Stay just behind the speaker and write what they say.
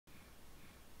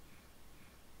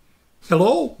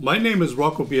Hello, my name is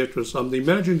Rocco Beatrice. I'm the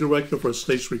Managing Director for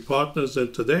State Street Partners,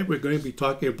 and today we're going to be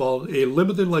talking about a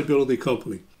limited liability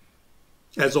company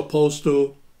as opposed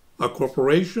to a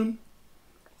corporation,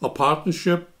 a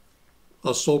partnership,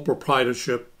 a sole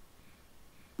proprietorship.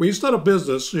 When you start a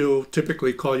business, you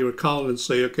typically call your accountant and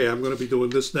say, okay, I'm going to be doing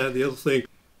this, that, and the other thing.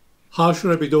 How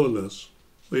should I be doing this?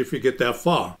 If you get that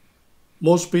far.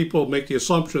 Most people make the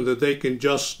assumption that they can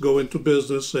just go into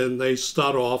business and they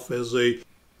start off as a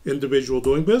individual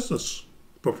doing business,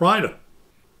 proprietor.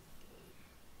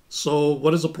 So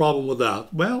what is the problem with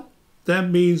that? Well,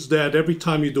 that means that every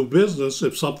time you do business,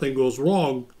 if something goes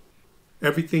wrong,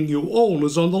 everything you own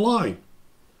is on the line.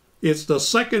 It's the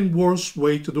second worst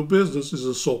way to do business is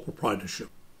a sole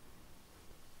proprietorship.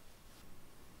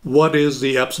 What is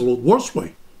the absolute worst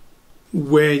way?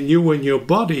 When you and your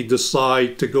buddy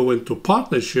decide to go into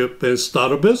partnership and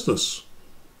start a business.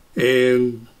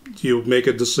 And you make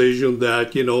a decision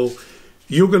that,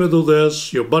 you're going to do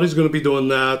this, your buddy's going to be doing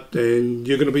that, and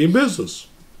you're going to be in business.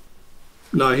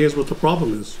 Now, here's what the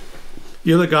problem is.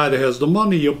 You're the guy that has the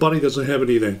money, your buddy doesn't have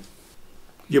anything.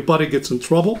 Your buddy gets in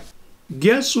trouble.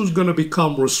 Guess who's going to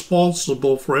become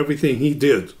responsible for everything he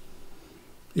did?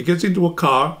 He gets into a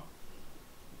car,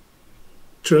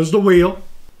 turns the wheel,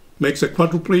 makes a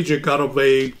quadriplegic out of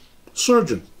a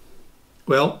surgeon.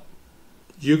 Well,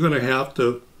 you're going to have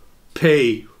to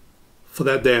pay for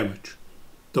that damage.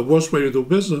 The worst way to do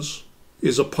business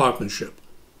is a partnership.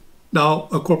 Now,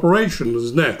 a corporation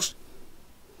is next.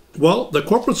 Well, the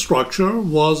corporate structure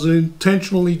was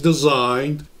intentionally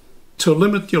designed to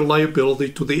limit your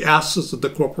liability to the assets that the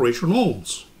corporation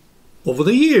owns. Over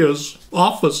the years,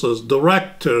 officers,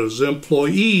 directors,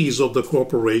 employees of the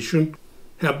corporation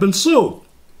have been sued.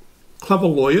 Clever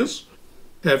lawyers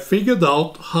have figured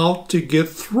out how to get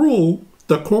through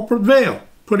the corporate veil.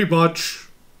 Pretty much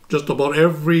just about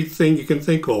everything you can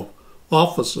think of.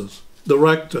 Officers,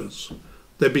 directors,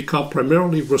 they become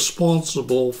primarily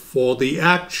responsible for the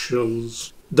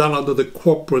actions done under the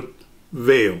corporate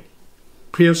veil,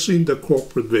 piercing the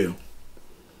corporate veil.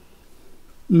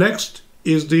 Next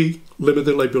is the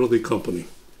limited liability company.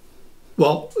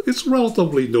 Well, it's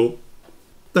relatively new.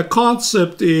 The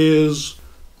concept is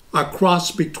a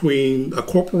cross between a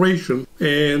corporation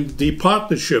and the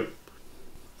partnership.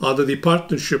 Under the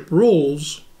partnership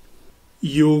rules,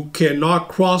 you cannot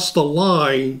cross the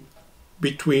line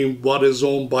between what is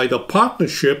owned by the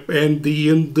partnership and the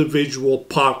individual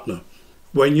partner.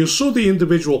 When you sue the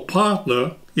individual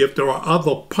partner, if there are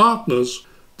other partners,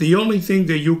 the only thing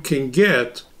that you can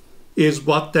get is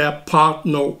what that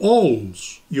partner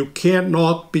owns. You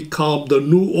cannot become the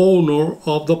new owner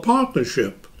of the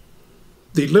partnership.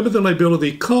 The limited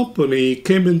liability company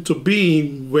came into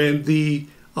being when the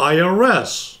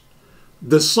IRS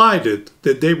decided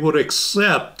that they would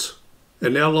accept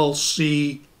an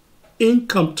LLC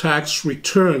income tax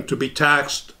return to be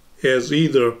taxed as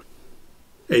either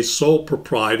a sole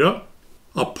proprietor,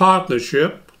 a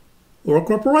partnership, or a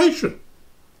corporation.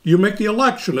 You make the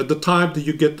election at the time that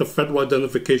you get the federal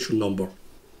identification number.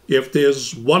 If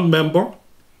there's one member,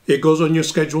 it goes on your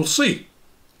Schedule C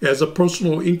as a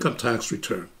personal income tax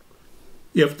return.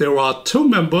 If there are two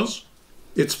members,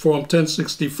 it's Form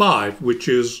 1065, which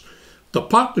is the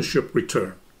partnership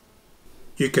return.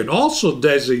 You can also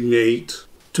designate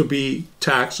to be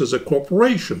taxed as a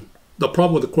corporation. The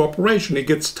problem with the corporation, it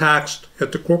gets taxed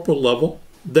at the corporate level.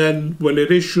 Then when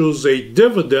it issues a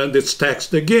dividend, it's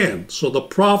taxed again. So the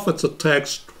profits are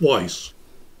taxed twice.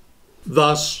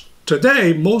 Thus,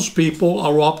 today, most people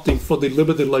are opting for the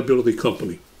limited liability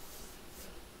company.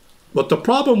 But the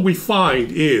problem we find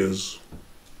is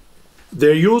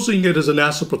they're using it as an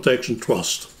asset protection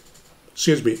trust.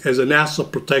 As an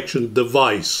asset protection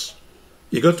device.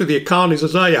 You go to the accountant, he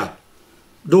says, oh yeah,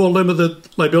 do a limited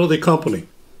liability company.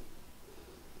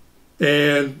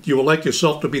 And you elect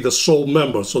yourself to be the sole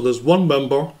member. So there's one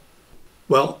member.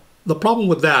 Well, the problem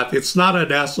with that, it's not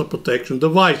an asset protection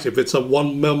device if it's a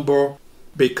one member,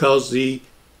 because the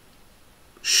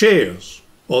shares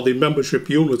or the membership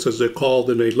units, as they're called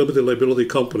in a limited liability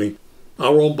company,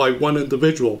 are owned by one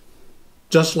individual,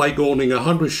 just like owning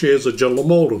 100 shares of General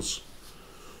Motors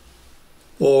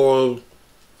or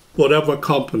whatever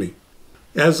company.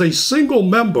 As a single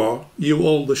member, you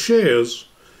own the shares.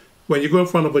 When you go in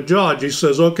front of a judge, he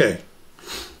says, okay,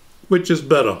 which is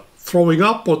better, throwing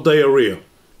up or diarrhea?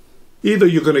 Either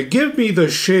you're going to give me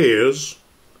the shares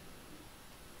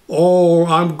or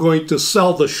I'm going to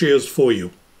sell the shares for you.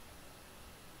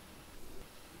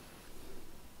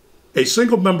 A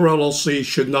single member LLC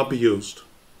should not be used.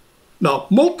 Now,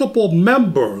 multiple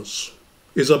members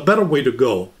is a better way to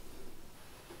go.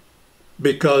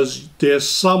 because there's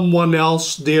someone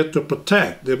else there to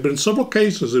protect. There have been several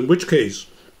cases in which case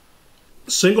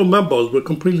single members were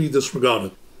completely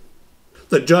disregarded.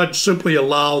 The judge simply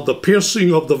allowed the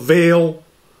piercing of the veil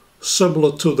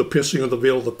similar to the piercing of the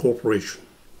veil of the corporation.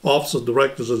 Officers,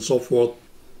 directors, and so forth,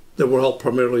 they were held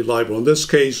primarily liable. In this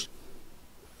case,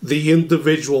 the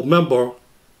individual member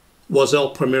was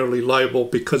held primarily liable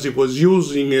because he was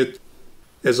using it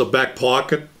as a back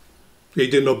pocket. He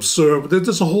didn't observe.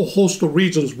 There's a whole host of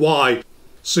reasons why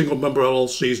single member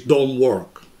LLCs don't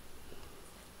work.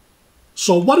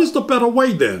 So what is the better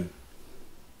way then?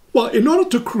 Well, in order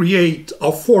to create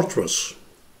a fortress,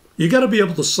 you got to be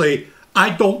able to say,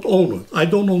 I don't own it. I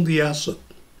don't own the asset.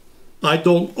 I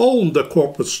don't own the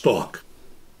corporate stock.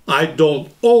 I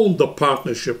don't own the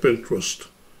partnership interest.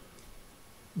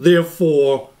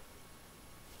 Therefore,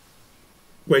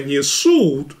 when you're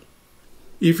sued,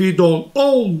 if you don't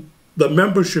own the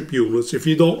membership units, if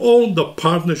you don't own the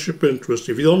partnership interest,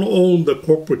 if you don't own the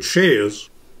corporate shares,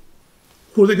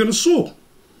 who are they going to sue?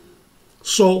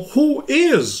 So who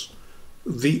is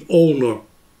the owner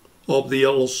of the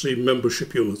LLC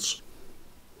membership units?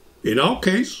 In our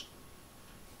case,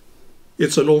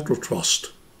 it's an ultra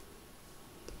trust.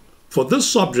 For this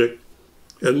subject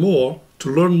and more,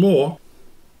 to learn more,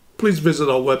 please visit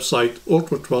our website,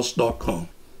 ultratrust.com.